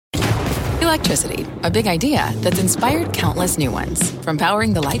Electricity, a big idea that's inspired countless new ones. From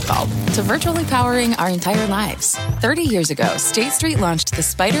powering the light bulb to virtually powering our entire lives. 30 years ago, State Street launched the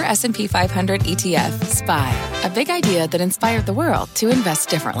Spider S&P 500 ETF, SPY. A big idea that inspired the world to invest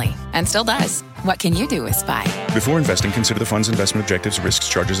differently. And still does. What can you do with SPY? Before investing, consider the fund's investment objectives, risks,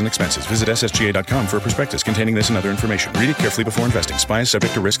 charges, and expenses. Visit ssga.com for a prospectus containing this and other information. Read it carefully before investing. SPY is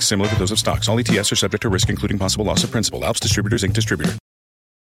subject to risks similar to those of stocks. All ETFs are subject to risk, including possible loss of principal. Alps Distributors, Inc. Distributor.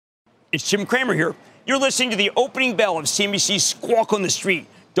 It's Jim Cramer here. You're listening to the opening bell of CNBC's Squawk on the Street.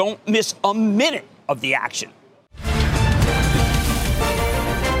 Don't miss a minute of the action.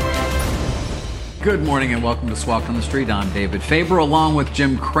 Good morning and welcome to Squawk on the Street. I'm David Faber along with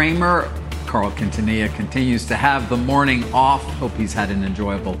Jim Cramer. Carl Quintanilla continues to have the morning off. Hope he's had an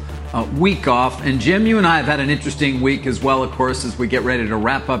enjoyable week off. And Jim, you and I have had an interesting week as well, of course, as we get ready to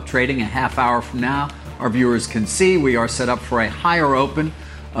wrap up trading a half hour from now. Our viewers can see we are set up for a higher open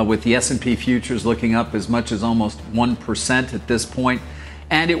with the S&P futures looking up as much as almost 1% at this point.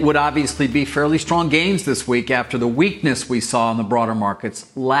 And it would obviously be fairly strong gains this week after the weakness we saw in the broader markets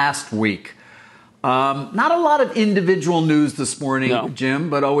last week. Not a lot of individual news this morning, Jim,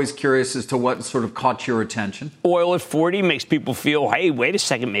 but always curious as to what sort of caught your attention. Oil at 40 makes people feel, hey, wait a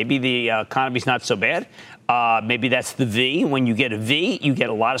second, maybe the economy's not so bad. Maybe that's the V. When you get a V, you get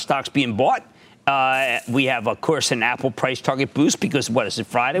a lot of stocks being bought. We have, of course, an Apple price target boost because, what is it,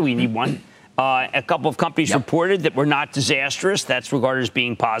 Friday? We need one. A couple of companies reported that were not disastrous. That's regarded as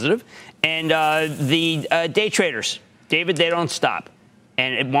being positive. And the day traders, David, they don't stop.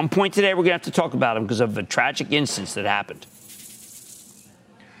 And at one point today, we're going to have to talk about them because of a tragic instance that happened.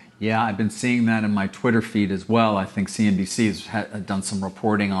 Yeah, I've been seeing that in my Twitter feed as well. I think CNBC has done some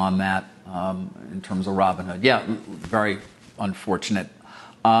reporting on that in terms of Robinhood. Yeah, very unfortunate.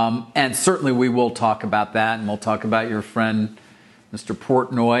 And certainly we will talk about that, and we'll talk about your friend, Mr.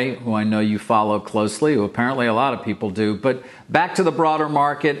 Portnoy, who I know you follow closely, who apparently a lot of people do. But back to the broader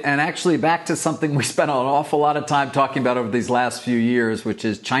market, and actually back to something we spent an awful lot of time talking about over these last few years, which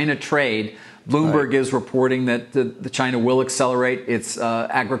is China trade. Bloomberg is reporting that the China will accelerate its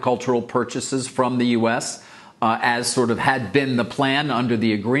agricultural purchases from the U.S., as sort of had been the plan under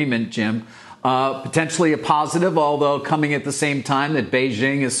the agreement, Jim. Potentially a positive, although coming at the same time that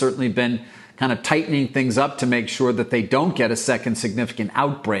Beijing has certainly been kind of tightening things up to make sure that they don't get a second significant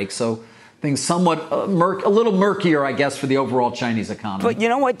outbreak. So things somewhat a little murkier, I guess, for the overall Chinese economy. But you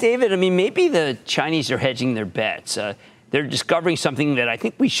know what, David? I mean, maybe the Chinese are hedging their bets. They're discovering something that I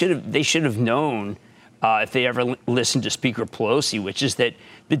think they should have known if they ever listened to Speaker Pelosi, which is that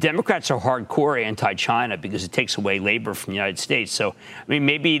the Democrats are hardcore anti-China because it takes away labor from the United States. So, I mean,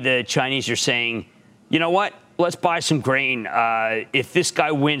 maybe the Chinese are saying, you know what? Let's buy some grain. If this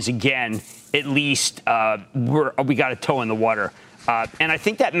guy wins again, at least we got a toe in the water. And I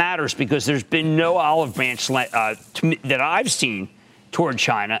think that matters because there's been no olive branch that I've seen toward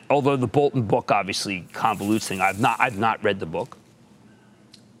China, although the Bolton book obviously convolutes things. I've not read the book.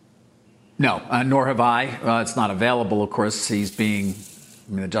 No, nor have I. It's not available, of course.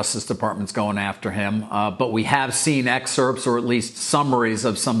 The Justice Department's going after him. But we have seen excerpts or at least summaries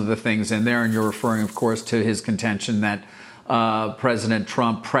of some of the things in there. And you're referring, of course, to his contention that President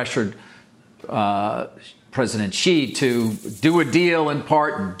Trump pressured President Xi to do a deal in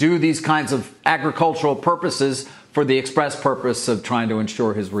part and do these kinds of agricultural purposes for the express purpose of trying to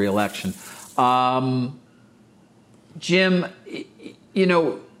ensure his reelection. Jim, you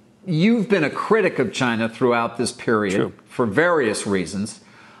know, you've been a critic of China throughout this period for various reasons.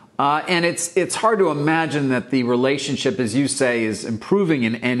 And it's hard to imagine that the relationship, as you say, is improving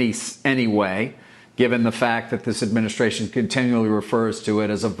in any way, given the fact that this administration continually refers to it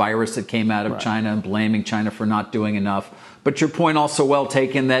as a virus that came out of China and blaming China for not doing enough. But your point also well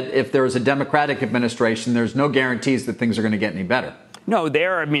taken that if there is a Democratic administration, there's no guarantees that things are going to get any better. No,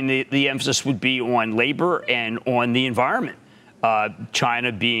 the emphasis would be on labor and on the environment.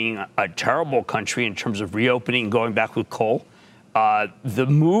 China being a terrible country in terms of reopening, going back with coal. The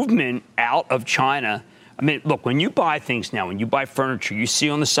movement out of China. I mean, look, when you buy things now, when you buy furniture, you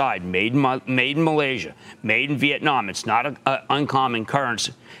see on the side, made in Malaysia, made in Vietnam. It's not an uncommon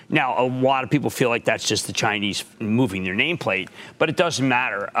currency. Now, a lot of people feel like that's just the Chinese moving their nameplate, but it doesn't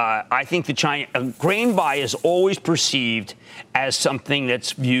matter. I think the grain buy is always perceived as something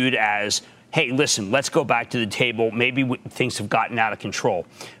that's viewed as, hey, listen, let's go back to the table. Maybe things have gotten out of control.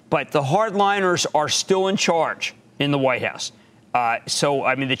 But the hardliners are still in charge in the White House. So,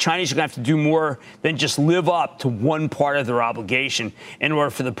 I mean, the Chinese are going to have to do more than just live up to one part of their obligation in order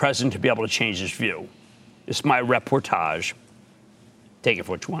for the president to be able to change his view. It's my reportage. Take it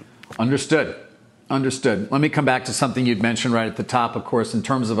for what you want. Understood. Understood. Let me come back to something you'd mentioned right at the top, of course, in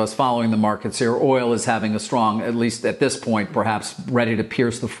terms of us following the markets here. Oil is having a strong, at least at this point, perhaps ready to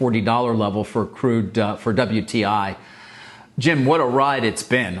pierce the $40 level for crude, for WTI. Jim, what a ride it's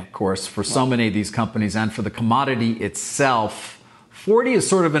been, of course, for so many of these companies and for the commodity itself. 40 is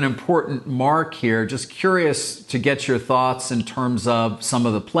sort of an important mark here. Just curious to get your thoughts in terms of some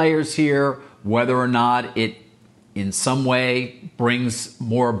of the players here, whether or not it in some way brings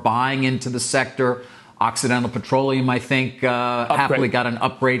more buying into the sector. Occidental Petroleum, I think, happily got an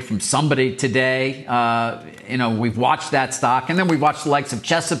upgrade from somebody today. We've watched that stock, and then we've watched the likes of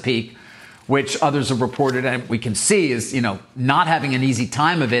Chesapeake, which others have reported, and we can see is, not having an easy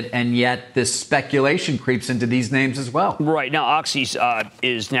time of it, and yet this speculation creeps into these names as well. Right. Now, Oxy's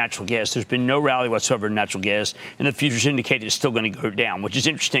is natural gas. There's been no rally whatsoever in natural gas, and the futures indicate it's still going to go down, which is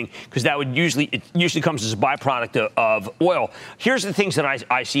interesting because that would usually comes as a byproduct of oil. Here's the things that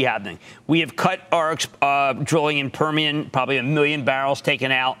I see happening. We have cut our drilling in Permian, probably 1 million barrels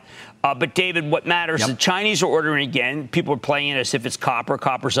taken out. But, David, what matters is the Chinese are ordering again. People are playing it as if it's copper.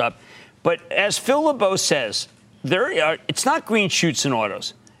 Copper's up. But as Phil LeBeau says, it's not green shoots in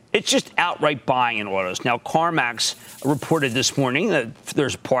autos. It's just outright buying in autos. Now, CarMax reported this morning that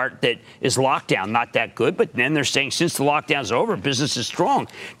there's a part that is lockdown, not that good. But then they're saying since the lockdown's over, business is strong.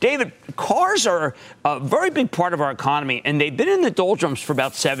 David, cars are a very big part of our economy, and they've been in the doldrums for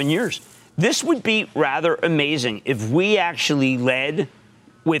about 7 years. This would be rather amazing if we actually led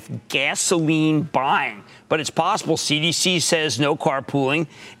with gasoline buying. But it's possible. CDC says no carpooling.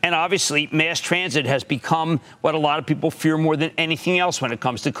 And obviously, mass transit has become what a lot of people fear more than anything else when it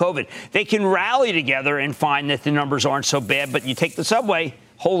comes to COVID. They can rally together and find that the numbers aren't so bad. But you take the subway,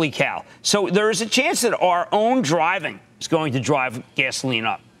 holy cow. So there is a chance that our own driving is going to drive gasoline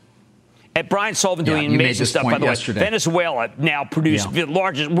up. At Brian Sullivan doing amazing stuff, by the way. Venezuela now produced the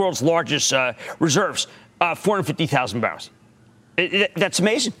world's largest reserves, 450,000 barrels. That's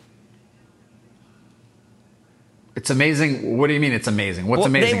amazing. It's amazing. What do you mean it's amazing? What's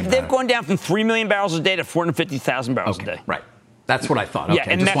amazing about They've gone down from 3 million barrels a day to 450,000 barrels a day. Right. That's what I thought. Yeah,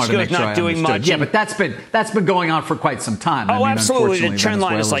 and Mexico's not doing much. Yeah, but that's been going on for quite some time. Absolutely. The trend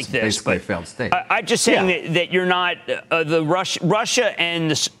line is like this. Basically a failed state. I'm just saying that you're not the Russia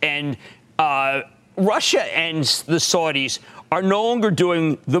and the Saudis are no longer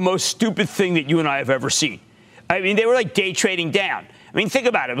doing the most stupid thing that you and I have ever seen. I mean, they were like day trading down. I mean, think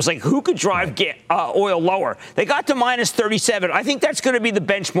about it. It was like, who could drive oil lower? They got to minus 37. I think that's going to be the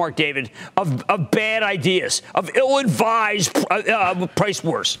benchmark, David, of bad ideas, of ill-advised price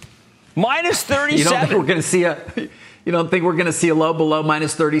wars. Minus 37. You don't think we're going to see You don't think we're going to see a low below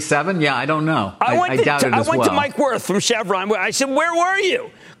minus 37? Yeah, I don't know. I doubt it as well. I went to Mike Wirth from Chevron. I said, where were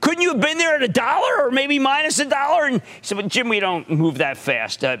you? Couldn't you have been there at $1 or maybe minus $1? And he said, well, Jim, we don't move that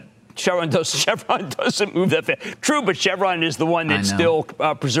fast. Chevron doesn't move that fast. True, but Chevron is the one that still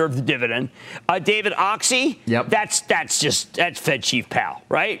preserved the dividend. David, Oxy, that's Fed Chief Powell,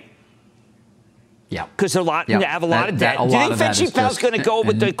 right? Yeah. Because they have a lot of debt. Do you think Fed Chief Powell's going to go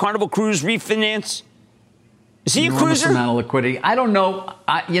with the Carnival Cruise refinance? Is he a cruiser? Amount of liquidity. I don't know.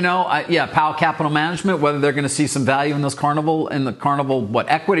 Powell Capital Management, whether they're going to see some value in the Carnival,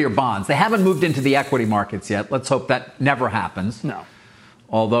 equity or bonds. They haven't moved into the equity markets yet. Let's hope that never happens. No.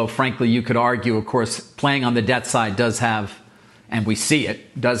 Although, frankly, you could argue, of course, playing on the debt side does have, and we see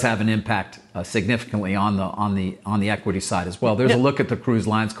it, does have an impact significantly on the equity side as well. There's a look at the cruise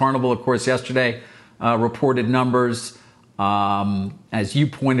lines. Carnival, of course, yesterday reported numbers. As you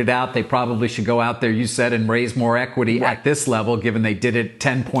pointed out, they probably should go out there, you said, and raise more equity at this level, given they did it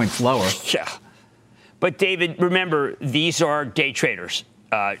 10 points lower. Yeah. But, David, remember, these are day traders'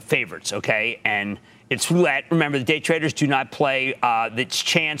 favorites, okay? And it's roulette. Remember, the day traders do not play. It's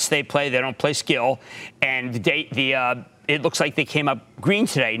chance they play. They don't play skill. And it looks like they came up green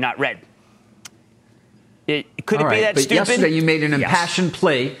today, not red. Could it be that but stupid? Yesterday you made an impassioned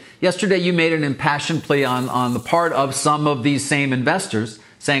plea. Yesterday you made an impassioned plea on the part of some of these same investors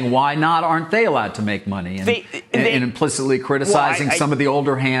saying, why not? Aren't they allowed to make money? And implicitly criticizing some of the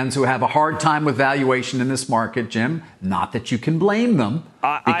older hands who have a hard time with valuation in this market, Jim. Not that you can blame them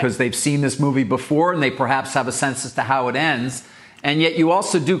because they've seen this movie before and they perhaps have a sense as to how it ends. And yet you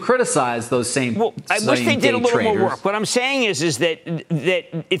also do criticize those same I wish they did a little more work. What I'm saying is that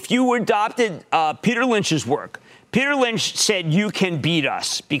if you adopted Peter Lynch's work, Peter Lynch said, you can beat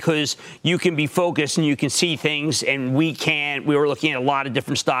us because you can be focused and you can see things and we can't. We were looking at a lot of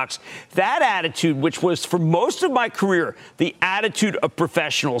different stocks. That attitude, which was for most of my career, the attitude of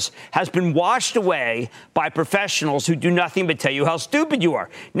professionals, has been washed away by professionals who do nothing but tell you how stupid you are.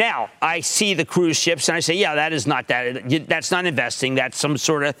 Now, I see the cruise ships and I say, yeah, that's not investing. That's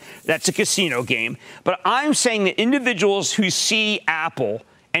that's a casino game. But I'm saying that individuals who see Apple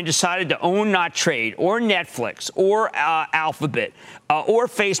and decided to own, not trade, or Netflix, or Alphabet, or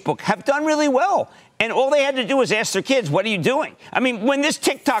Facebook have done really well. And all they had to do was ask their kids, what are you doing? I mean, when this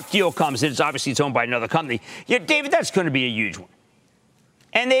TikTok deal comes, it's owned by another company. Yeah, David, that's going to be a huge one.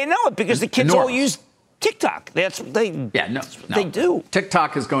 And they know it because the kids all use TikTok. They do.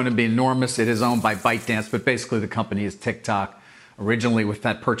 TikTok is going to be enormous. It is owned by ByteDance, but basically the company is TikTok. Originally with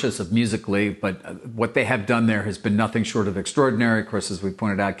that purchase of Musical.ly, but what they have done there has been nothing short of extraordinary. Of course, as we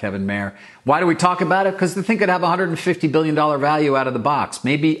pointed out, Kevin Mayer. Why do we talk about it? Because the thing could have $150 billion value out of the box.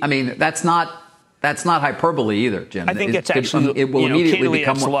 Maybe, I mean, that's not hyperbole either, Jim. I think it will immediately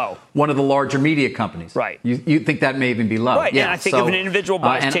become one of the larger media companies. Right. You think that may even be low. Right, yeah, and I think if an individual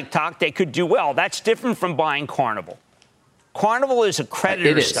buys TikTok, they could do well. That's different from buying Carnival. Carnival is a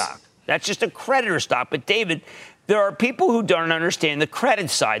creditor stock. That's just a creditor stock. But, David, there are people who don't understand the credit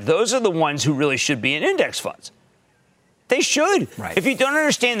side. Those are the ones who really should be in index funds. They should. Right. If you don't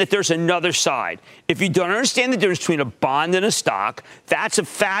understand that there's another side, if you don't understand the difference between a bond and a stock, that's a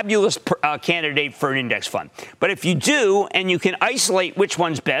fabulous candidate for an index fund. But if you do, and you can isolate which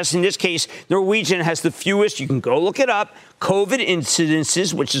one's best, in this case, Norwegian has the fewest, you can go look it up, COVID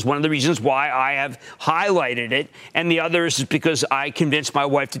incidences, which is one of the reasons why I have highlighted it, and the other is because I convinced my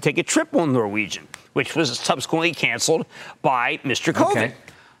wife to take a trip on Norwegian, which was subsequently canceled by Mr. COVID. Okay.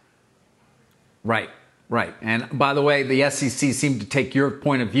 Right. And by the way, the SEC seemed to take your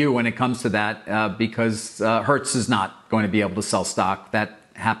point of view when it comes to that because Hertz is not going to be able to sell stock. That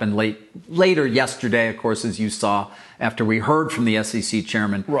happened later yesterday, of course, as you saw, after we heard from the SEC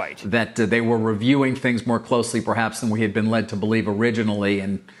chairman that they were reviewing things more closely, perhaps, than we had been led to believe originally.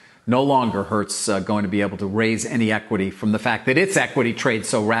 And no longer Hertz going to be able to raise any equity from the fact that its equity trades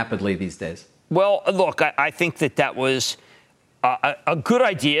so rapidly these days. Well, look, I think that was a good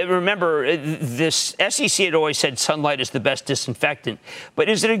idea. Remember, this SEC had always said sunlight is the best disinfectant. But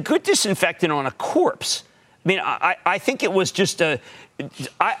is it a good disinfectant on a corpse? I mean, I think it was just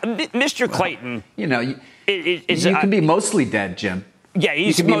Mr. Clayton. You can be mostly dead, Jim. Yeah,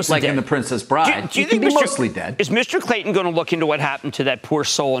 he's mostly like dead. In The Princess Bride. Do you think mostly dead? Is Mr. Clayton going to look into what happened to that poor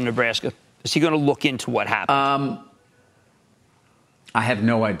soul in Nebraska? Is he going to look into what happened? I have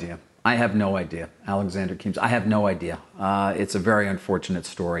no idea. Alexander Keems. I have no idea. It's a very unfortunate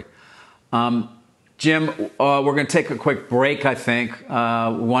story. Jim, we're going to take a quick break, I think. We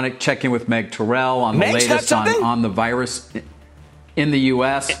want to check in with Meg Terrell on the latest on the virus in the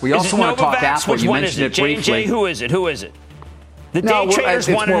U.S. We also want to talk Apple. You mentioned it briefly. Who is it? The day traders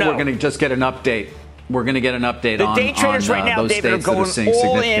want to know. We're going to just get an update. We're going to get an update on the day traders right now, David, are going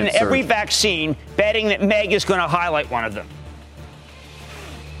all in every surge. Vaccine, betting that Meg is going to highlight one of them.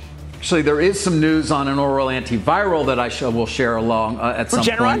 Actually, there is some news on an oral antiviral that I will share along at some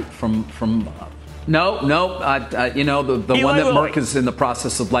point from. No, the one that Merck is in the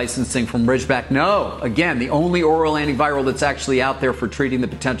process of licensing from Ridgeback. No, again, the only oral antiviral that's actually out there for treating the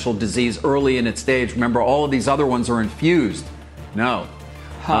potential disease early in its stage. Remember, all of these other ones are infused. No,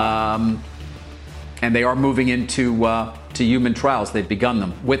 and they are moving into to human trials. They've begun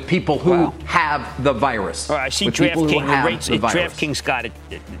them with people who have the virus. All right, I see DraftKings got it.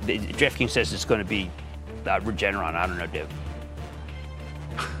 DraftKings says it's going to be Regeneron. I don't know, Dave.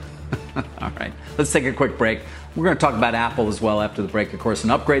 All right, let's take a quick break. We're going to talk about Apple as well after the break. Of course,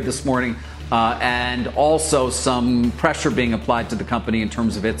 an upgrade this morning, and also some pressure being applied to the company in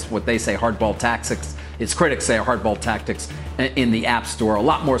terms of its, what they say, hardball tactics. Its critics say hardball tactics in the App Store. A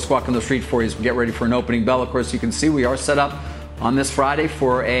lot more Squawk on the Street for you as we get ready for an opening bell. Of course, you can see we are set up on this Friday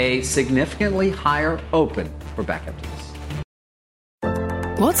for a significantly higher open. We're back after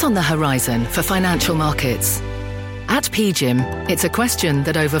this. What's on the horizon for financial markets? At PGIM, it's a question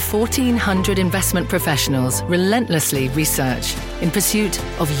that over 1,400 investment professionals relentlessly research in pursuit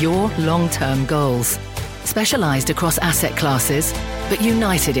of your long-term goals. Specialized across asset classes, but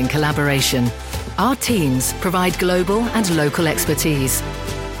united in collaboration, our teams provide global and local expertise.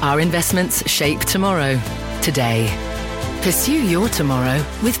 Our investments shape tomorrow, today. Pursue your tomorrow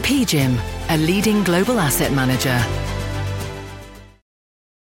with PGIM, a leading global asset manager.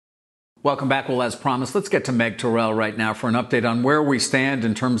 Welcome back. Well, as promised, let's get to Meg Terrell right now for an update on where we stand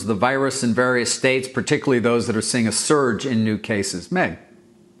in terms of the virus in various states, particularly those that are seeing a surge in new cases. Meg.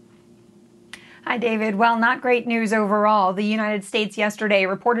 Hi, David. Well, not great news overall. The United States yesterday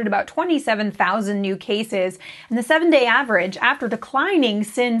reported about 27,000 new cases, and the 7-day average, after declining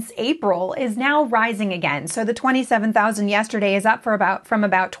since April, is now rising again. So the 27,000 yesterday is up from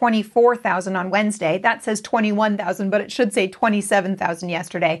about 24,000 on Wednesday. That says 21,000, but it should say 27,000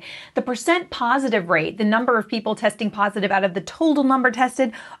 yesterday. The percent positive rate, the number of people testing positive out of the total number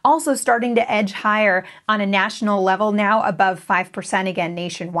tested, also starting to edge higher on a national level, now above 5% again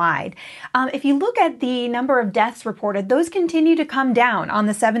nationwide. If you look at the number of deaths reported, those continue to come down on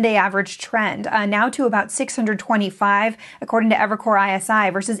the 7-day average trend, now to about 625, according to Evercore ISI,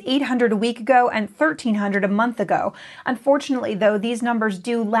 versus 800 a week ago and 1,300 a month ago. Unfortunately, though, these numbers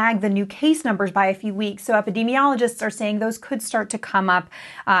do lag the new case numbers by a few weeks, so epidemiologists are saying those could start to come up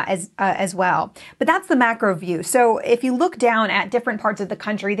as well. But that's the macro view. So if you look down at different parts of the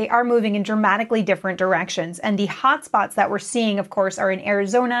country, they are moving in dramatically different directions. And the hotspots that we're seeing, of course, are in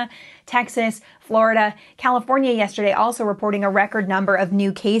Arizona, Texas, Florida, California yesterday also reporting a record number of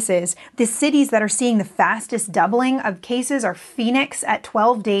new cases. The cities that are seeing the fastest doubling of cases are Phoenix at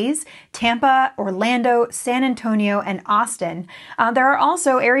 12 days, Tampa, Orlando, San Antonio, and Austin. There are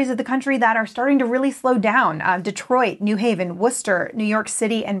also areas of the country that are starting to really slow down. Detroit, New Haven, Worcester, New York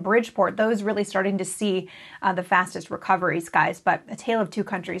City, and Bridgeport, those really starting to see the fastest recoveries, guys. But a tale of two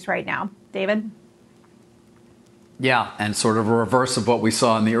countries right now. David? Yeah, and sort of a reverse of what we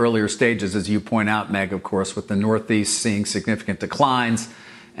saw in the earlier stages, as you point out, Meg, of course, with the Northeast seeing significant declines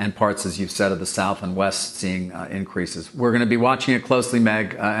and parts, as you've said, of the South and West seeing increases. We're going to be watching it closely,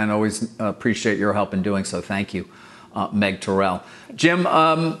 Meg, and always appreciate your help in doing so. Thank you, Meg Terrell. Jim,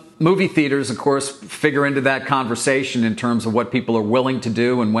 movie theaters, of course, figure into that conversation in terms of what people are willing to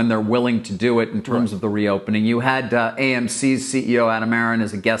do and when they're willing to do it in terms of the reopening. You had AMC's CEO Adam Aron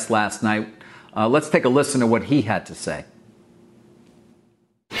as a guest last night. Let's take a listen to what he had to say.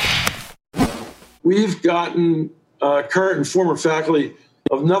 We've gotten current and former faculty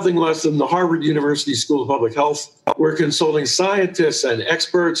of nothing less than the Harvard University School of Public Health. We're consulting scientists and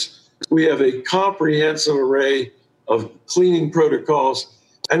experts. We have a comprehensive array of cleaning protocols.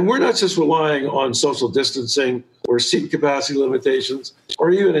 And we're not just relying on social distancing or seat capacity limitations or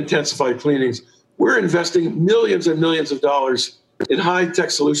even intensified cleanings. We're investing millions and millions of dollars in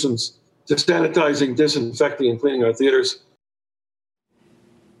high-tech solutions to sanitizing, disinfecting, and cleaning our theaters.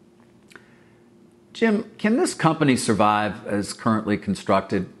 Jim, can this company survive as currently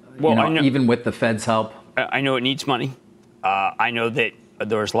constructed, Well, even with the Fed's help? I know it needs money. I know that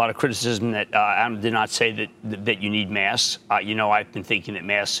there was a lot of criticism that Adam did not say that you need masks. I've been thinking that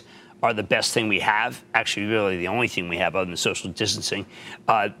masks are the best thing we have, actually really the only thing we have other than social distancing.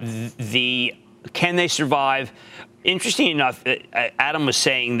 Can they survive? Interesting enough, Adam was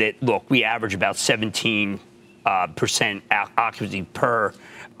saying that, look, we average about 17% occupancy per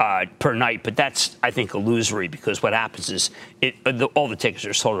night, but that's, I think, illusory because what happens is all the tickets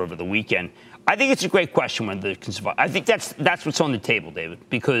are sold over the weekend. I think it's a great question when they can survive. I think that's what's on the table, David,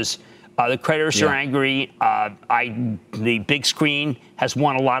 because the creditors are angry. The big screen has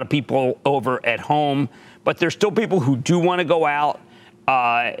won a lot of people over at home, but there's still people who do want to go out.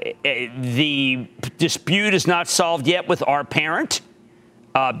 The dispute is not solved yet with our parent,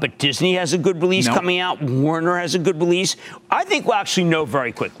 but Disney has a good release coming out. Warner has a good release. I think we'll actually know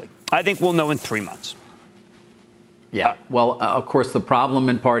very quickly. I think we'll know in 3 months. Yeah. Well, of course, the problem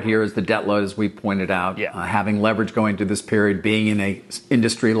in part here is the debt load, as we pointed out. Having leverage going through this period, being in an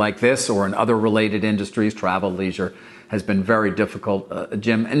industry like this or in other related industries, travel, leisure, has been very difficult,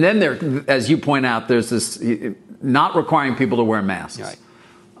 Jim. And then there, as you point out, there's this not requiring people to wear masks,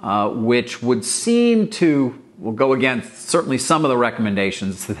 which would seem to go against certainly some of the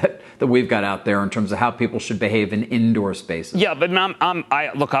recommendations that we've got out there in terms of how people should behave in indoor spaces. Yeah, but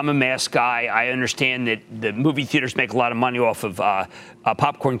I'm a mask guy. I understand that the movie theaters make a lot of money off of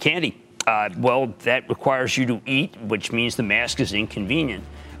popcorn candy. Well, that requires you to eat, which means the mask is inconvenient.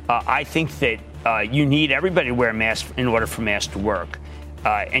 I think that you need everybody to wear a mask in order for masks to work.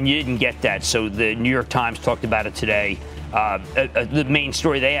 And you didn't get that. So the New York Times talked about it today. The main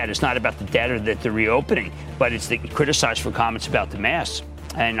story they had is not about the debt or that they're reopening, but it's criticized for comments about the masks.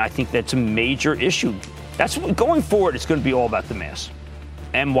 And I think that's a major issue. That's going forward. It's going to be all about the masks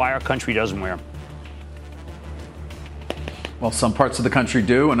and why our country doesn't wear them. Well, some parts of the country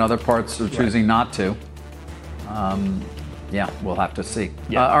do, and other parts are choosing not to. Yeah, we'll have to see.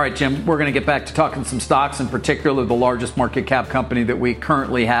 All right, Jim, we're going to get back to talking some stocks, in particular the largest market cap company that we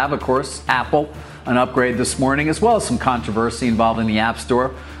currently have, of course, Apple, an upgrade this morning, as well as some controversy involving the App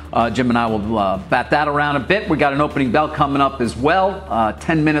Store. Jim and I will bat that around a bit. We got an opening bell coming up as well.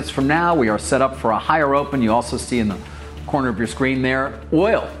 10 minutes from now, we are set up for a higher open. You also see in the corner of your screen there.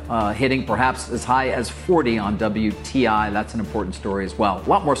 Oil hitting perhaps as high as 40 on WTI. That's an important story as well. A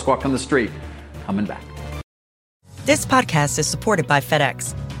lot more Squawk on the Street coming back. This podcast is supported by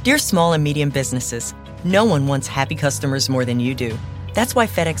FedEx. Dear small and medium businesses, no one wants happy customers more than you do. That's why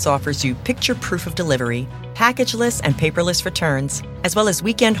FedEx offers you picture proof of delivery, packageless and paperless returns, as well as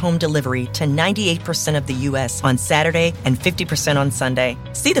weekend home delivery to 98% of the U.S. on Saturday and 50% on Sunday.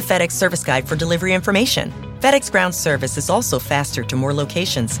 See the FedEx service guide for delivery information. FedEx Ground service is also faster to more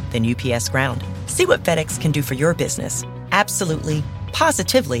locations than UPS Ground. See what FedEx can do for your business. Absolutely,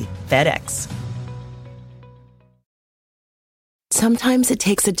 positively FedEx. Sometimes it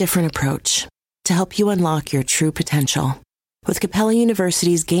takes a different approach to help you unlock your true potential. With Capella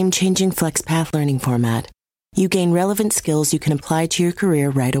University's game-changing FlexPath learning format, you gain relevant skills you can apply to your career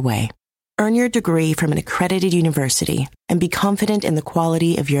right away. Earn your degree from an accredited university and be confident in the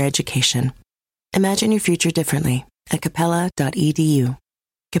quality of your education. Imagine your future differently at capella.edu.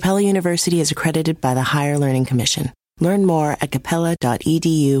 Capella University is accredited by the Higher Learning Commission. Learn more at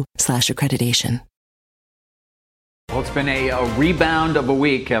capella.edu/accreditation. Well, it's been a rebound of a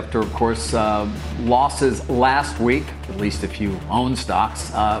week after, of course, losses last week, at least if you own stocks.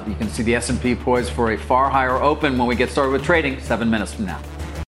 You can see the S&P poised for a far higher open when we get started with trading 7 minutes from now.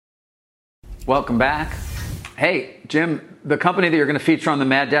 Welcome back. Hey, Jim, the company that you're going to feature on the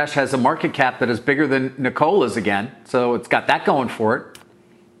Mad Dash has a market cap that is bigger than Nicola's again, so it's got that going for it.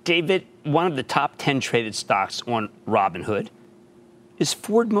 David, one of the top 10 traded stocks on Robinhood is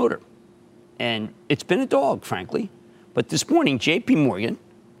Ford Motor. And it's been a dog, frankly. But this morning, J.P. Morgan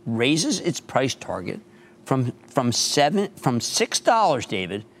raises its price target from $6,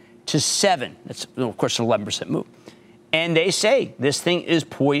 David, to $7. That's, of course, an 11% move. And they say this thing is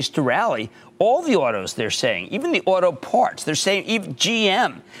poised to rally. All the autos, they're saying, even the auto parts, they're saying even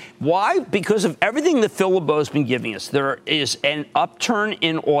GM. Why? Because of everything that Phil LeBeau's been giving us. There is an upturn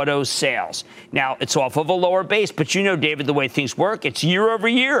in auto sales. Now, it's off of a lower base, but you know, David, the way things work, it's year over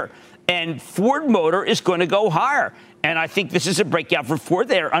year. And Ford Motor is going to go higher. And I think this is a breakout for Ford.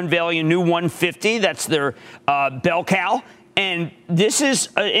 They're unveiling a new 150. That's their bell cow. And this is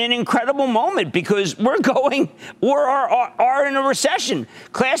an incredible moment because we're in a recession.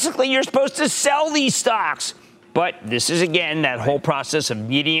 Classically, you're supposed to sell these stocks. But this is, again, that whole process of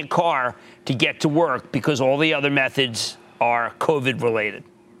needing a car to get to work because all the other methods are COVID-related.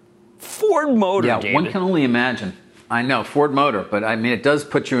 Ford Motor, yeah, David. One can only imagine. I know, Ford Motor, but I mean, it does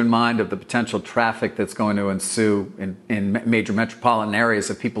put you in mind of the potential traffic that's going to ensue in major metropolitan areas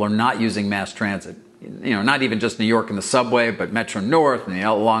if people are not using mass transit. You know, not even just New York and the subway, but Metro North and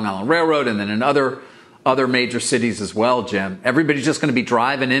the Long Island Railroad, and then in other major cities as well, Jim. Everybody's just going to be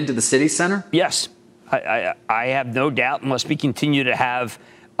driving into the city center? Yes, I have no doubt, unless we continue to have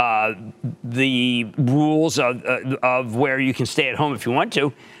the rules of where you can stay at home if you want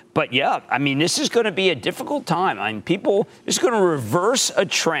to. But, yeah, I mean, this is going to be a difficult time. I mean, this is going to reverse a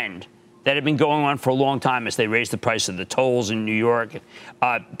trend that had been going on for a long time as they raise the price of the tolls in New York.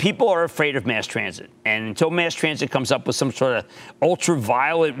 People are afraid of mass transit. And until mass transit comes up with some sort of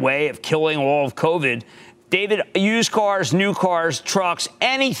ultraviolet way of killing all of COVID, David, used cars, new cars, trucks,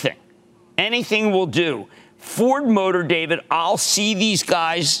 anything will do. Ford Motor, David, I'll see these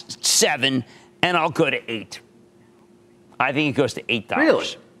guys 7 and I'll go to 8. I think it goes to $8. Really?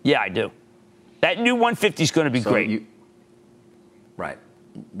 Yeah, I do. That new 150 is going to be great. Right.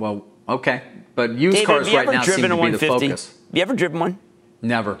 Well, okay. But used David, cars right now seem to be the focus. Have you ever driven one?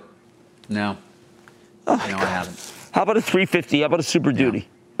 Never. No. Oh, no, I haven't. How about a 350? How about a Super Duty?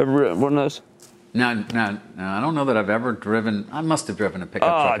 Ever one of those? No, I don't know that I've ever driven. I must have driven a pickup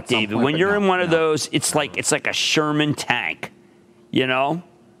truck at David, some point, when you're in one of those, it's like a Sherman tank, you know?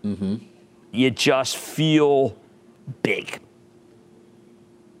 Mm-hmm. You just feel big.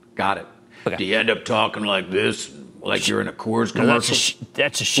 Got it. Okay. Do you end up talking like this, like you're in a Coors commercial?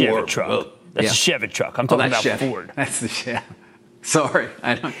 That's a Chevy truck. That's a Chevy truck. I'm talking about Chevy. Ford. That's the Chevy. Sorry.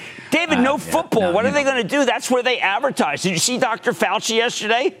 I don't. David, no football. What are they going to do? That's where they advertise. Did you see Dr. Fauci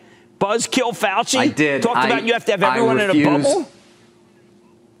yesterday? Buzzkill Fauci? I did. Talked about you have to have everyone in a bubble?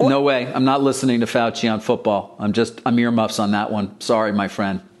 No way. I'm not listening to Fauci on football. I'm earmuffs on that one. Sorry, my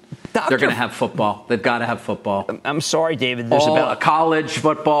friend. They're going to have football. They've got to have football. I'm sorry, David. There's college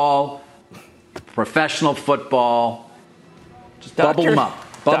football, professional football. Just bubble them up.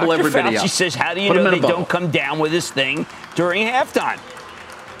 Bubble everybody up. Fauci says, how do you know they don't come down with this thing during halftime?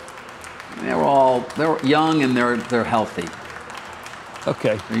 They're young and they're healthy.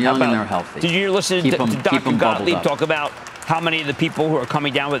 Okay. They're young and they're healthy. Did you listen to Dr. Gottlieb talk about how many of the people who are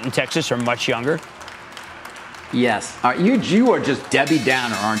coming down with it in Texas are much younger? Yes. You are just Debbie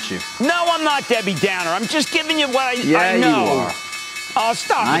Downer, aren't you? No, I'm not Debbie Downer. I'm just giving you what I know. Yeah, you are. Oh,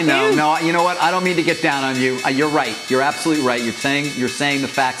 stop I it, know. dude. No, you know what? I don't mean to get down on you. You're right. You're absolutely right. You're saying the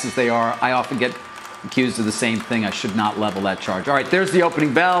facts as they are. I often get accused of the same thing. I should not level that charge. All right, there's the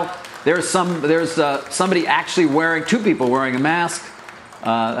opening bell. There's somebody actually two people wearing a mask.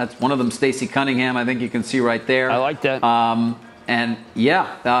 That's one of them, Stacey Cunningham. I think you can see right there. I like that.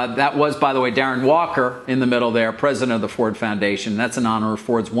 That was, by the way, Darren Walker in the middle there, president of the Ford Foundation. That's in honor of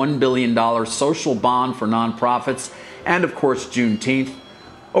Ford's $1 billion social bond for nonprofits. And, of course, Juneteenth.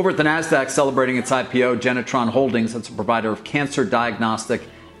 Over at the NASDAQ, celebrating its IPO, Genetron Holdings, that's a provider of cancer diagnostic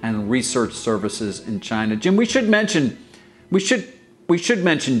and research services in China. Jim, we should mention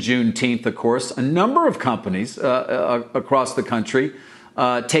Juneteenth, of course. A number of companies across the country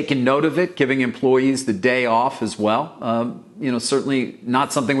taking note of it, giving employees the day off as well. Certainly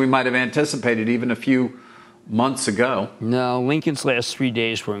not something we might have anticipated even a few months ago. No, Lincoln's last 3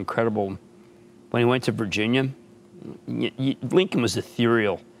 days were incredible. When he went to Virginia, Lincoln was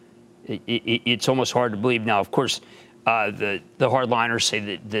ethereal. It's almost hard to believe. Now, of course, the hardliners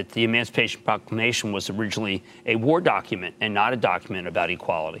say that the Emancipation Proclamation was originally a war document and not a document about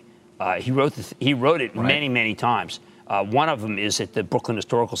equality. He wrote it many, many times. One of them is at the Brooklyn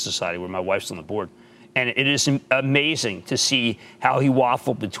Historical Society, where my wife's on the board. And it is amazing to see how he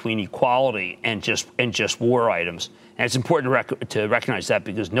waffled between equality and just war items. And it's important to recognize that,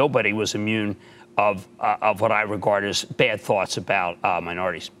 because nobody was immune of what I regard as bad thoughts about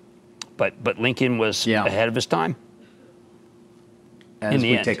minorities. But Lincoln was ahead of his time. As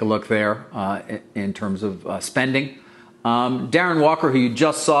we take a look there in terms of spending. Darren Walker, who you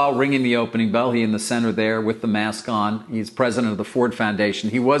just saw ringing the opening bell, he in the center there with the mask on. He's president of the Ford Foundation.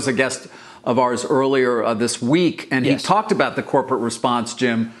 He was a guest of ours earlier this week, and he talked about the corporate response,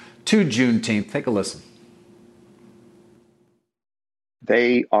 Jim, to Juneteenth. Take a listen.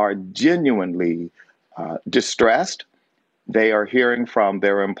 They are genuinely distressed. They are hearing from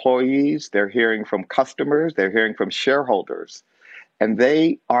their employees. They're hearing from customers. They're hearing from shareholders. And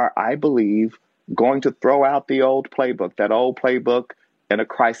they are, I believe, going to throw out the old playbook. That old playbook in a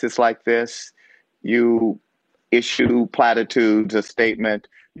crisis like this, you issue platitudes, a statement,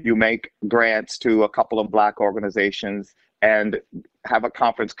 you make grants to a couple of Black organizations and have a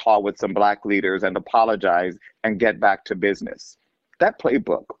conference call with some Black leaders and apologize and get back to business. That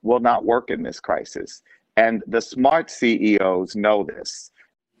playbook will not work in this crisis. And the smart CEOs know this.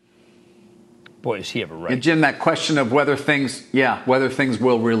 Boy, does he ever right. And Jim, that question of whether things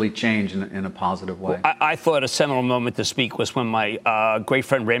will really change in a positive way. Well, I thought a seminal moment to speak was when my great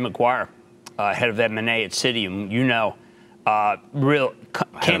friend Ray McGuire, head of M&A at Citi,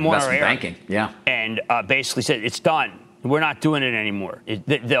 came on our air banking, and basically said, it's done. We're not doing it anymore.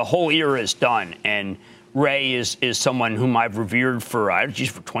 The whole era is done. And Ray is someone whom I've revered for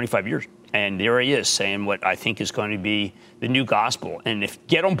 25 years. And there he is saying what I think is going to be the new gospel. And if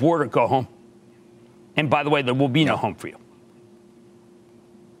get on board or go home. And by the way, there will be no home for you.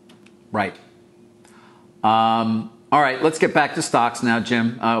 Right. All right, let's get back to stocks now,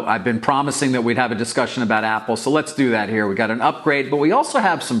 Jim. I've been promising that we'd have a discussion about Apple, so let's do that here. We got an upgrade, but we also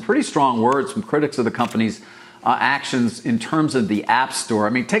have some pretty strong words from critics of the company's actions in terms of the App Store. I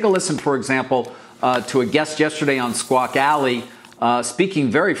mean, take a listen, for example, to a guest yesterday on Squawk Alley speaking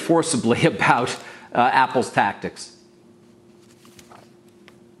very forcibly about Apple's tactics.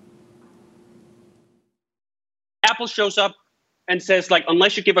 Apple shows up and says, like,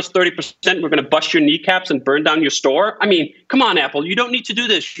 unless you give us 30%, we're going to bust your kneecaps and burn down your store. I mean, come on, Apple. You don't need to do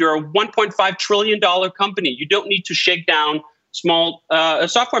this. You're a $1.5 trillion company. You don't need to shake down small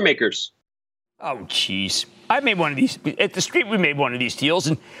software makers. Oh, jeez. I made one of these. At the street, we made one of these deals.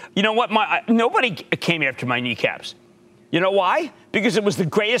 And you know what? Nobody came after my kneecaps. You know why? Because it was the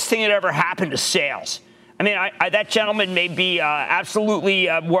greatest thing that ever happened to sales. I mean, that gentleman may be absolutely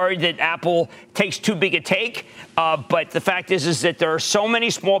worried that Apple takes too big a take, but the fact is that there are so many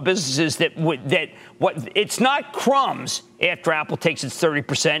small businesses it's not crumbs after Apple takes its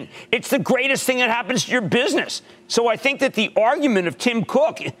 30%. It's the greatest thing that happens to your business. So I think that the argument of Tim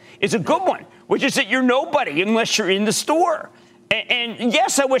Cook is a good one, which is that you're nobody unless you're in the store. And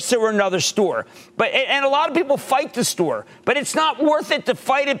yes, I wish there were another store, and a lot of people fight the store, but it's not worth it to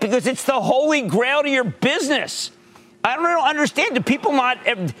fight it because it's the holy grail to your business. I don't understand. Do people not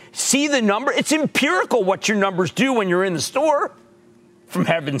see the number? It's empirical what your numbers do when you're in the store. For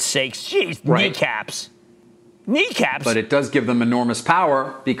heaven's sakes, jeez, right. Kneecaps. But it does give them enormous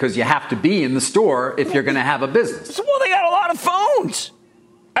power because you have to be in the store if you're going to have a business. Well, they got a lot of phones.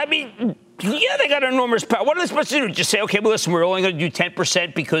 I mean, yeah, they got enormous power. What are they supposed to do? Just say, okay, well, listen, we're only going to do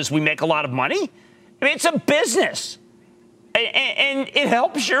 10% because we make a lot of money? I mean, it's a business, and it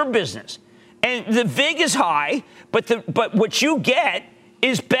helps your business. And the vig is high, but what you get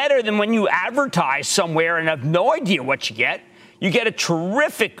is better than when you advertise somewhere and have no idea what you get. You get a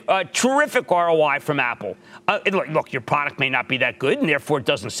terrific ROI from Apple. Look, your product may not be that good, and therefore it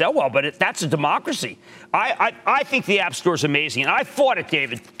doesn't sell well, but that's a democracy. I think the App Store is amazing, and I fought it,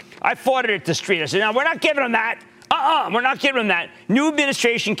 David. I fought it at the street. I said, no, we're not giving them that. We're not giving them that. New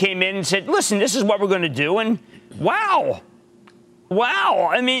administration came in and said, listen, this is what we're going to do, and wow.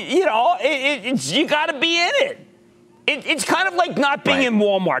 I mean, you know, you got to be in it. It's kind of like not being in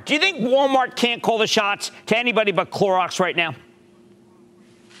Walmart. Do you think Walmart can't call the shots to anybody but Clorox right now?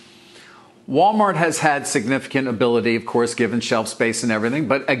 Walmart has had significant ability, of course, given shelf space and everything.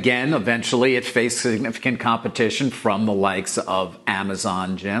 But again, eventually it faced significant competition from the likes of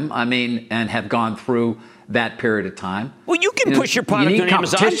Amazon, Jim. I mean, and have gone through that period of time. Well, you can push your product on Amazon. You need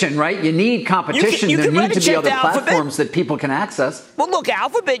competition, right? You need competition. There need to be other platforms that people can access. Well, look,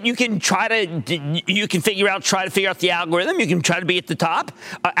 Alphabet, you can try to figure out the algorithm. You can try to be at the top.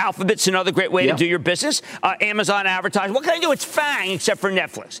 Alphabet's another great way to do your business. Amazon advertising. What can I do? It's FANG, except for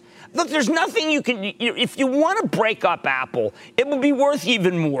Netflix. Look, there's nothing you can, if you want to break up Apple, it will be worth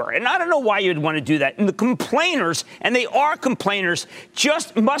even more. And I don't know why you'd want to do that. And the complainers, and they are complainers,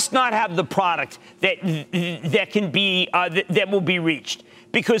 just must not have the product that can be, that will be reached.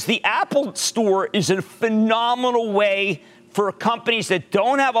 Because the Apple Store is a phenomenal way for companies that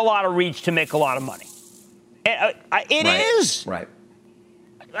don't have a lot of reach to make a lot of money. It is. Right.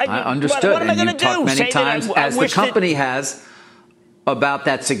 I understood. What am I going to do? Talked many times, as the company has, about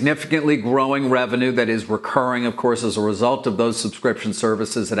that significantly growing revenue that is recurring, of course, as a result of those subscription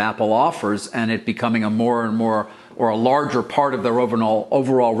services that Apple offers, and it becoming a more and more or a larger part of their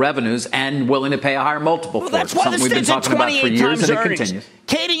overall revenues, and willing to pay a higher multiple for it. That's why something we've been talking about for years, and it continues.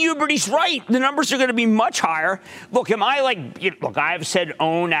 Katie Huberty's right. The numbers are going to be much higher. Look, I've said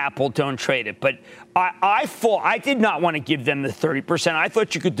own Apple, don't trade it, but I did not want to give them the 30%. I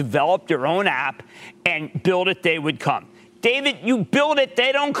thought you could develop your own app and build it, they would come. David, you build it,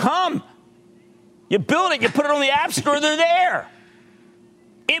 they don't come. You build it, you put it on the App Store, they're there.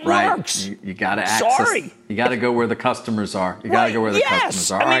 It works. You got to access. Sorry. You got to go where the customers are. You got to go where the customers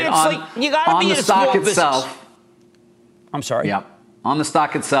are. I mean, all right. You got to be in a small business. I'm sorry. Yep. On the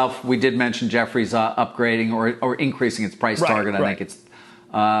stock itself, we did mention Jefferies upgrading or increasing its price target. I think it's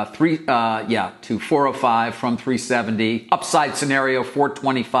to 405 from 370. Upside scenario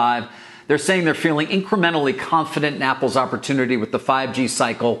 425. They're saying they're feeling incrementally confident in Apple's opportunity with the 5G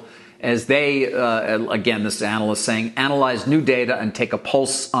cycle as they, again, this analyst saying, analyze new data and take a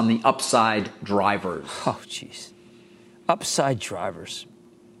pulse on the upside drivers. Oh, jeez. Upside drivers.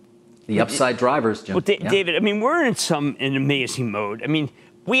 The upside drivers, Jim. Well, David, I mean, we're in an amazing mode. I mean,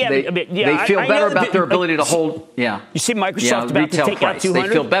 we have. They feel better about their ability to hold. Yeah. You see Microsoft about to take out 200?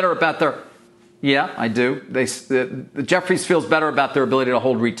 They feel better about their. Yeah, I do. The Jefferies feels better about their ability to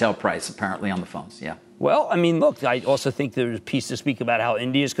hold retail price, apparently, on the phones. Yeah. Well, I mean, look, I also think there's a piece this week about how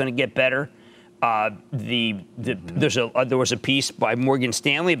India is going to get better. There was a piece by Morgan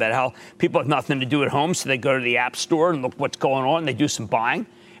Stanley about how people have nothing to do at home, so they go to the App Store and look what's going on. They do some buying.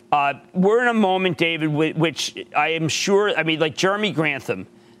 We're in a moment, David, which I am sure, I mean, like Jeremy Grantham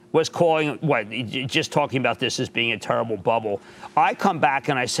was just talking about this as being a terrible bubble. I come back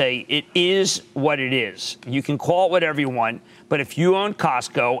and I say, it is what it is. You can call it whatever you want, but if you own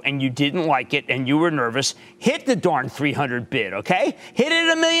Costco and you didn't like it and you were nervous, hit the darn 300 bid, okay? Hit it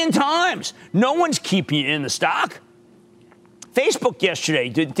 1 million times. No one's keeping you in the stock. Facebook yesterday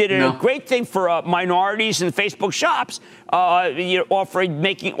did a great thing for minorities in Facebook shops,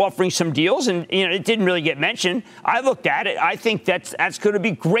 offering some deals, and it didn't really get mentioned. I looked at it. I think that's going to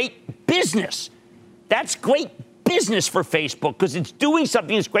be great business. That's great business for Facebook because it's doing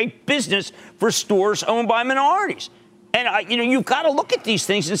something that's great business for stores owned by minorities. And you've got to look at these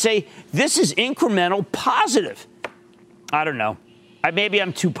things and say this is incremental positive. I don't know. Maybe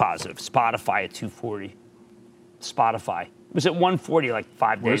I'm too positive. Spotify at 240. Spotify. It was at 140 like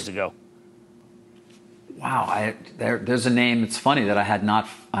 5 days ago. Wow, there's a name. It's funny that I had not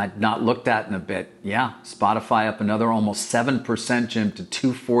looked at in a bit. Yeah, Spotify up another almost 7%, Jim, to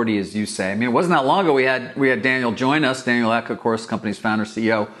 240, as you say. I mean, it wasn't that long ago we had Daniel join us. Daniel Ek, of course, company's founder,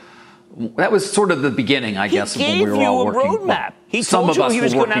 CEO. That was sort of the beginning, I guess, of when we were all working. He gave you a roadmap. He told you he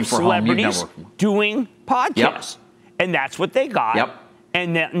was going to have celebrities doing podcasts, and that's what they got. Yep.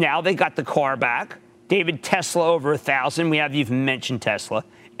 And now they got the car back. David, Tesla over 1,000. We haven't even mentioned Tesla,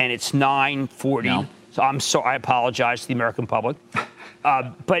 and it's 940. No. So I'm sorry. I apologize to the American public.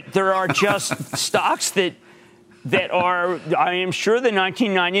 But there are just stocks that that are, I am sure the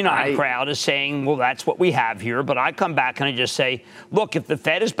 1999 crowd is saying, well, that's what we have here. But I come back and I just say, look, if the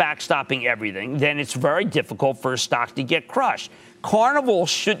Fed is backstopping everything, then it's very difficult for a stock to get crushed. Carnival,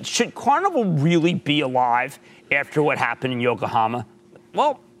 should Carnival really be alive after what happened in Yokohama?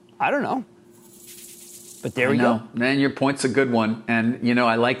 Well, I don't know. But there we go. Man, your point's a good one. And,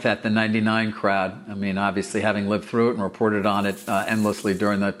 I like that, the 99 crowd. I mean, obviously, having lived through it and reported on it endlessly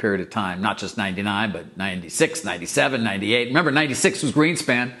during that period of time, not just 99, but 96, 97, 98. Remember, 96 was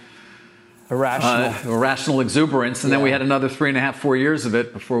Greenspan. Irrational exuberance. And then we had another 3.5, 4 years of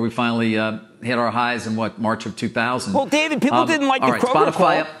it before we finally hit our highs in, March of 2000. Well, David, people didn't like the Kroger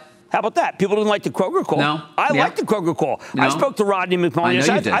call. How about that? People didn't like the Kroger call. No. I liked the Kroger call. No. I spoke to Rodney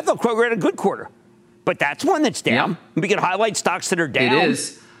McMullen. I thought Kroger had a good quarter. But that's one that's down. We can highlight stocks that are down. It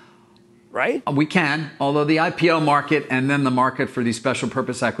is. Right? We can. Although the IPO market and then the market for these special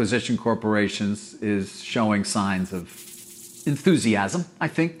purpose acquisition corporations is showing signs of enthusiasm. I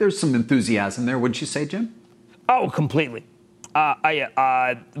think there's some enthusiasm there. Wouldn't you say, Jim? Oh, completely.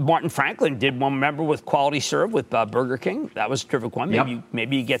 Martin Franklin did one, remember, with Quality Serve with Burger King. That was a terrific one.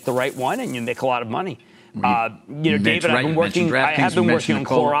 Maybe you get the right one and you make a lot of money. David, I have been working on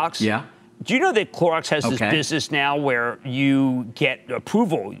Clorox. Yeah. Do you know that Clorox has this business now where you get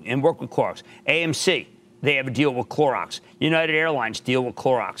approval and work with Clorox? AMC, they have a deal with Clorox. United Airlines deal with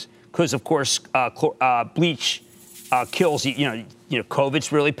Clorox because, of course, bleach kills.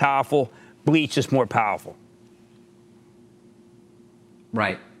 COVID's really powerful. Bleach is more powerful.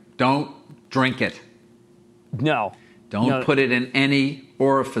 Right. Don't drink it. No. Don't put it in any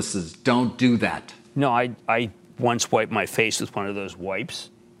orifices. Don't do that. No, I once wiped my face with one of those wipes.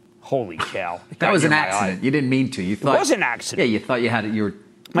 Holy cow. That was an accident. You didn't mean to. You thought it was an accident. Yeah, you thought you had it.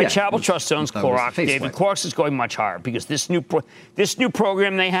 My Charitable Trust owns Clorox, David. Clorox is going much higher because this new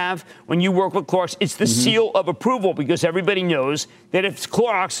program they have, when you work with Clorox, it's the seal of approval because everybody knows that if it's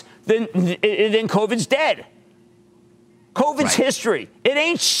Clorox, then COVID's dead. COVID's history. It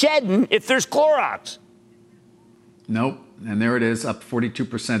ain't shedding if there's Clorox. Nope. And there it is, up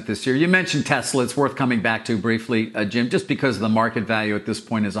 42% this year. You mentioned Tesla. It's worth coming back to briefly, Jim, just because the market value at this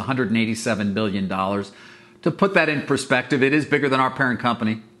point is $187 billion. To put that in perspective, it is bigger than our parent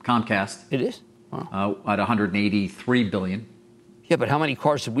company, Comcast. It is? Wow. At $183 billion. Yeah, but how many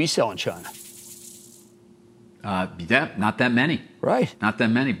cars did we sell in China? Not that many. Right. Not that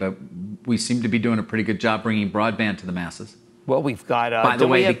many, but we seem to be doing a pretty good job bringing broadband to the masses. Well, we've got... By the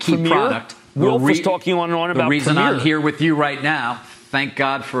way, the key product... Wolf was talking on and on about the reason Premier. I'm here with you right now, thank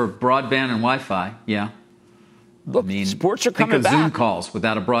God for broadband and Wi-Fi. Yeah. Look, sports are coming back. Think of Zoom calls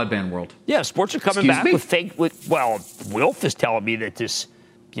without a broadband world. Yeah, sports are coming back with fake... Wilf is telling me that this...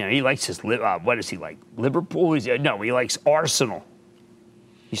 he likes his... what is he like? Liverpool? He likes Arsenal.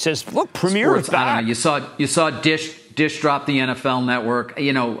 He says, look, Premier is back. I don't know. You saw Dish drop the NFL network.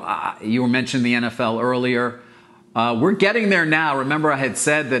 You were mentioning the NFL earlier. We're getting there now. Remember, I had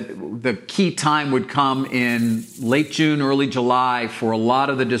said that the key time would come in late June, early July for a lot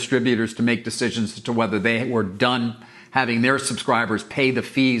of the distributors to make decisions as to whether they were done having their subscribers pay the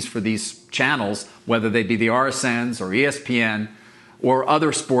fees for these channels, whether they be the RSNs or ESPN or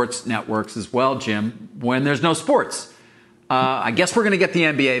other sports networks as well, Jim, when there's no sports. I guess we're going to get the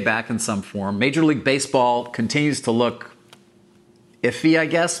NBA back in some form. Major League Baseball continues to look iffy, I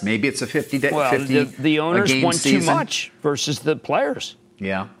guess. Maybe it's a 50-day. Well, the owners want season. Too much versus the players.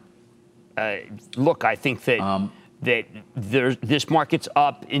 Yeah. Look, I think that this market's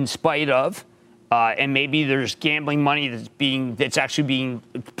up in spite of, and maybe there's gambling money that's actually being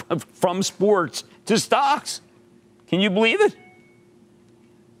from sports to stocks. Can you believe it?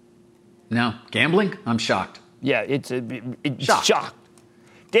 No, gambling. I'm shocked. Yeah, it's shocked.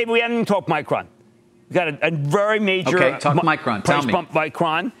 David, we haven't even talked Micron. We've got a very major Micron. Price bump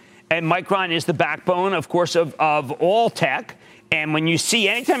Micron. And Micron is the backbone, of course, of all tech. And anytime you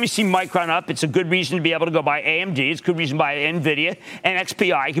see Micron up, it's a good reason to be able to go buy AMD. It's a good reason to buy NVIDIA and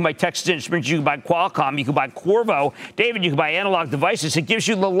XPI. You can buy Texas Instruments. You can buy Qualcomm. You can buy Qorvo. David, you can buy Analog Devices. It gives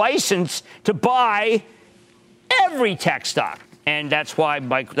you the license to buy every tech stock. And that's why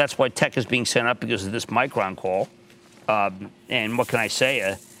tech is being sent up because of this Micron call. And what can I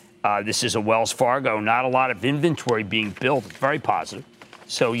say? This is a Wells Fargo. Not a lot of inventory being built. It's very positive.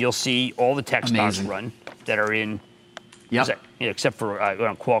 So you'll see all the tech stocks run that are in. Yep. Except for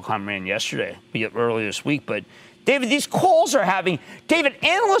Qualcomm ran yesterday, earlier this week. But David, these calls are having. David,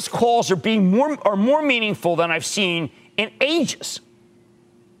 analyst calls are more meaningful than I've seen in ages.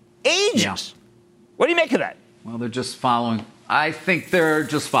 Ages. Yeah. What do you make of that? Well, they're just following. I think they're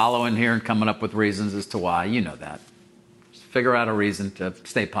just following here and coming up with reasons as to why. You know that. Just figure out a reason to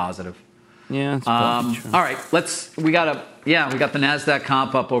stay positive. Yeah, that's probably true. All right, we got the NASDAQ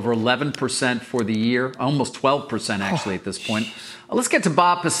comp up over 11% for the year, almost 12% actually at this point. Let's get to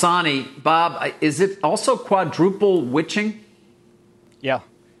Bob Pisani. Bob, is it also quadruple witching? Yeah.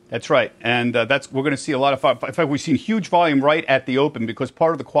 That's right. And we're going to see a lot of, in fact, we've seen huge volume right at the open because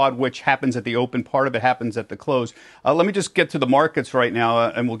part of the quad witch happens at the open, part of it happens at the close. Let me just get to the markets right now,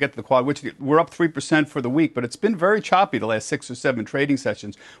 and we'll get to the quad witch. We're up 3% for the week, but it's been very choppy the last 6 or 7 trading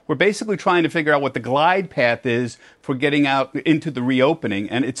sessions. We're basically trying to figure out what the glide path is for getting out into the reopening,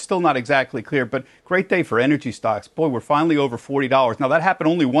 and it's still not exactly clear, but great day for energy stocks. Boy, we're finally over $40. Now, that happened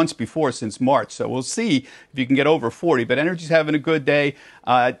only once before since March, so we'll see if you can get over 40, but energy's having a good day.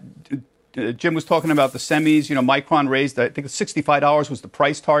 Jim was talking about the semis. Micron raised, I think $65 was the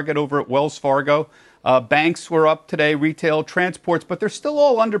price target over at Wells Fargo. Banks were up today, retail, transports, but they're still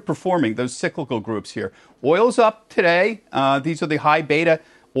all underperforming, those cyclical groups here. Oil's up today. These are the high beta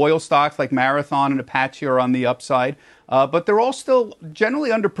oil stocks like Marathon and Apache are on the upside. But they're all still generally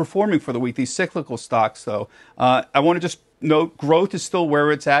underperforming for the week, these cyclical stocks, though. I want to just note growth is still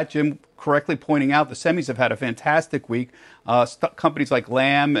where it's at. Jim correctly pointing out the semis have had a fantastic week. Companies like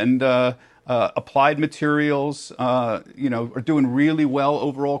Lam and Applied Materials, are doing really well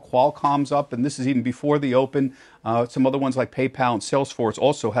overall. Qualcomm's up, and this is even before the open. Some other ones like PayPal and Salesforce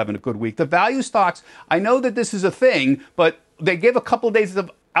also having a good week. The value stocks, I know that this is a thing, but they give a couple of days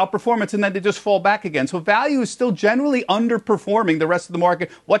of outperformance and then they just fall back again. So value is still generally underperforming the rest of the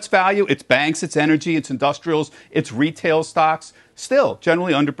market. What's value? It's banks, it's energy, it's industrials, it's retail stocks. Still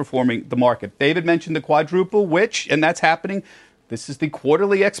generally underperforming the market. David mentioned the quadruple witch, and that's happening. This is the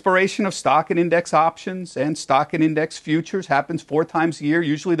quarterly expiration of stock and index options and stock and index futures. Happens 4 times a year,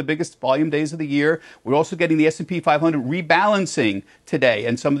 usually the biggest volume days of the year. We're also getting the S&P 500 rebalancing today,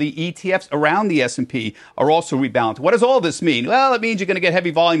 and some of the ETFs around the S&P are also rebalanced. What does all this mean? Well, it means you're going to get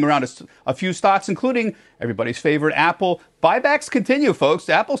heavy volume around a few stocks, including everybody's favorite Apple. Buybacks continue, folks.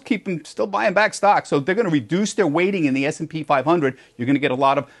 Apple's still buying back stocks, so they're going to reduce their weighting in the S&P 500. You're going to get a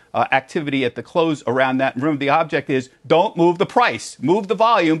lot of activity at the close around that. And remember, the object is don't move the price. Move the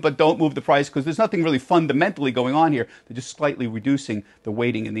volume, but don't move the price because there's nothing really fundamentally going on here. They're just slightly reducing the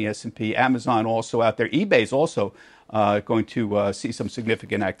weighting in the S&P. Amazon also out there. eBay's also going to see some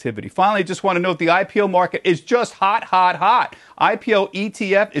significant activity. Finally, just want to note the IPO market is just hot, hot, hot. IPO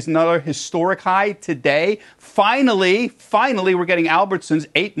ETF is another historic high today. Finally, we're getting Albertsons.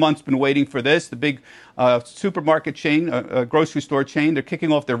 8 months been waiting for this. The big supermarket chain, grocery store chain. They're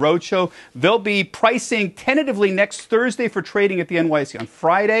kicking off their roadshow. They'll be pricing tentatively next Thursday for trading at the NYSE on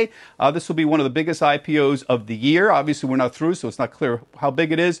Friday. This will be one of the biggest IPOs of the year. Obviously, we're not through, so it's not clear how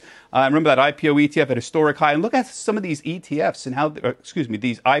big it is. Remember that IPO ETF at historic high. And look at some of these ETFs and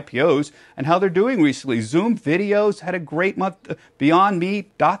these IPOs and how they're doing recently. Zoom Videos had a great month. Beyond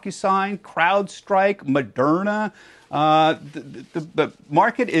Meat, DocuSign, CrowdStrike, Moderna. The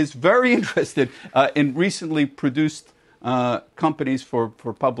market is very interested in recently produced companies for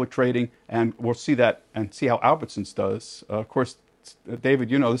public trading, and we'll see that and see how Albertsons does. Of course, David,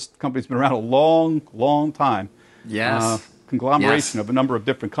 this company's been around a long, long time. Yes. Conglomeration of a number of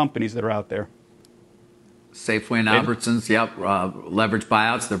different companies that are out there. Safeway and Albertsons, leverage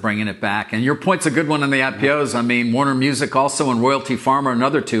buyouts, they're bringing it back. And your point's a good one on the IPOs. I mean, Warner Music also and Royalty Pharma,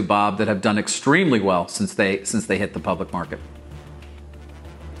 another two, Bob, that have done extremely well since they hit the public market.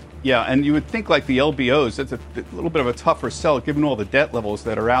 Yeah, and you would think like the LBOs, that's a little bit of a tougher sell given all the debt levels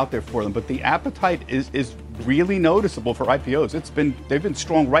that are out there for them. But the appetite is really noticeable for IPOs. They've been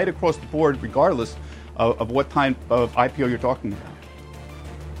strong right across the board, regardless of what type of IPO you're talking about.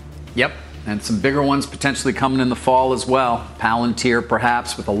 Yep. And some bigger ones potentially coming in the fall as well. Palantir,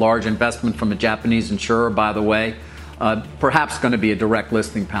 perhaps, with a large investment from a Japanese insurer, by the way. Perhaps going to be a direct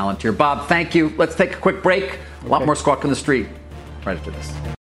listing, Palantir. Bob, thank you. Let's take a quick break. A lot more Squawk on the Street right after this.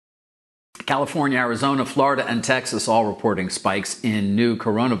 California, Arizona, Florida, and Texas all reporting spikes in new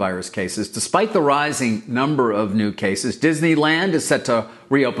coronavirus cases. Despite the rising number of new cases, Disneyland is set to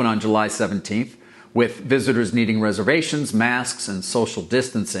reopen on July 17th, with visitors needing reservations, masks, and social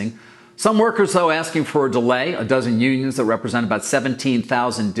distancing. Some workers, though, asking for a delay. A dozen unions that represent about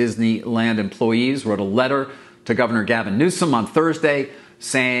 17,000 Disneyland employees wrote a letter to Governor Gavin Newsom on Thursday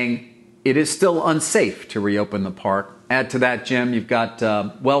saying it is still unsafe to reopen the park. Add to that, Jim, you've got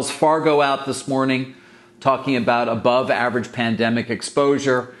Wells Fargo out this morning talking about above average pandemic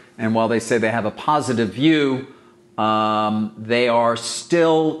exposure. And while they say they have a positive view, they are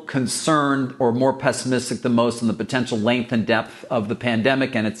still concerned or more pessimistic than most on the potential length and depth of the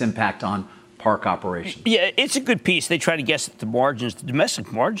pandemic and its impact on park operations. Yeah, it's a good piece. They try to guess at the margins. The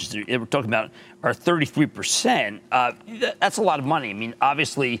domestic margins they were talking about are 33%. That's a lot of money. I mean,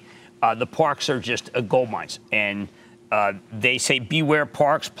 obviously, The parks are just gold mines. And they say beware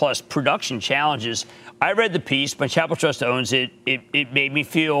parks plus production challenges. I read the piece. My Chapel Trust owns it. It made me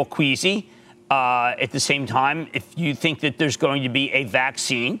feel queasy. At the same time, if you think that there's going to be a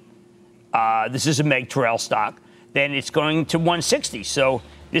vaccine, this is a Meg Terrell stock, then it's going to 160. So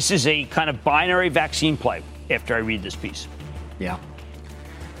this is a kind of binary vaccine play after I read this piece. Yeah.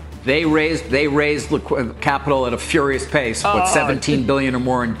 They raised capital at a furious pace, with $17 billion or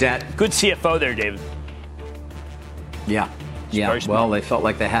more in debt. Good CFO there, David. Yeah. Well, they felt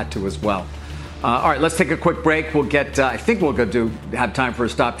like they had to as well. All right, let's take a quick break. We'll get, I think we'll have time for a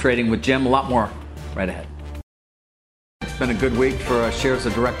stop trading with Jim. A lot more right ahead. It's been a good week for shares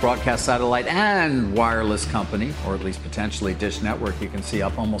of direct broadcast satellite and wireless company, or at least potentially Dish Network. You can see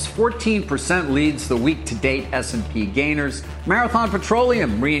up almost 14% leads the week-to-date S&P gainers. Marathon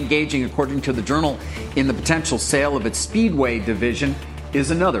Petroleum re-engaging, according to the Journal, in the potential sale of its Speedway division,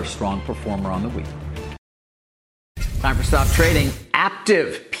 is another strong performer on the week. Time for stop trading.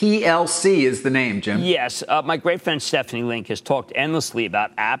 Aptiv PLC is the name, Jim. Yes. My great friend Stephanie Link has talked endlessly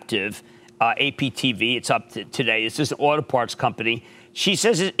about Aptiv, APTV. It's up today. This is an auto parts company. She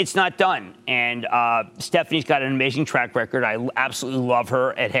says it's not done. And Stephanie's got an amazing track record. I absolutely love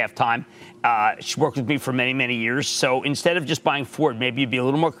her at halftime. She worked with me for many, many years. So instead of just buying Ford, maybe you'd be a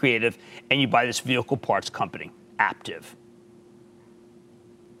little more creative and you buy this vehicle parts company, Aptiv.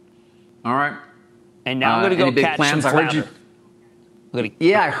 All right. And now I'm going to go catch some flounder.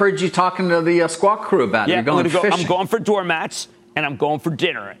 I heard you talking to the Squawk crew about it. Yeah, You're going fishing. I'm going for doormats, and I'm going for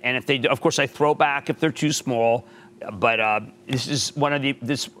dinner. And if they, of course, I throw back if they're too small. But this is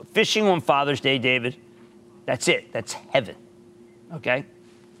this fishing on Father's Day, David. That's it. That's heaven. Okay?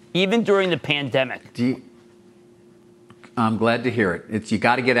 Even during the pandemic. I'm glad to hear it. You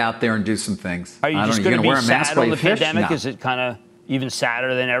got to get out there and do some things. Are you just going to be sad on the pandemic? No. Is it kind of even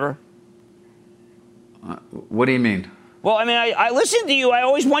sadder than ever? What do you mean? Well, I mean, I listen to you. I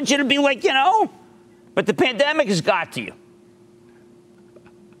always want you to be like, but the pandemic has got to you.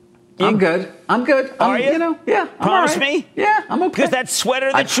 I'm good. Are you? Yeah. Promise me? Yeah, I'm okay. Because that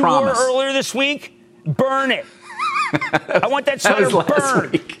sweater that you wore earlier this week, burn it. I want that sweater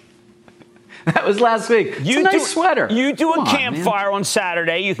burned. That was last week. It's a nice sweater. You do a campfire on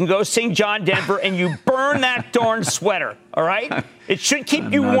Saturday. You can go sing John Denver, and you burn that darn sweater, all right? It should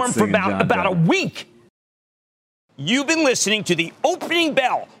keep you warm for about a week. You've been listening to the opening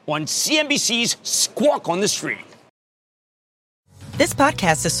bell on CNBC's Squawk on the Street. This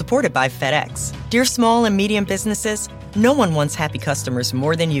podcast is supported by FedEx. Dear small and medium businesses, no one wants happy customers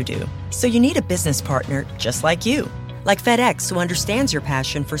more than you do. So you need a business partner just like you. Like FedEx, who understands your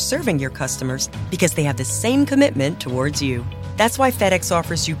passion for serving your customers because they have the same commitment towards you. That's why FedEx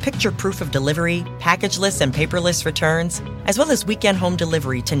offers you picture proof of delivery, packageless and paperless returns, as well as weekend home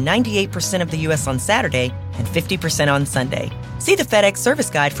delivery to 98% of the U.S. on Saturday and 50% on Sunday. See the FedEx service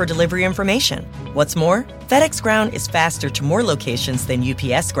guide for delivery information. What's more, FedEx Ground is faster to more locations than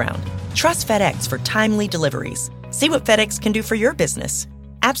UPS Ground. Trust FedEx for timely deliveries. See what FedEx can do for your business.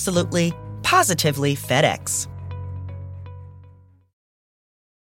 Absolutely, positively FedEx.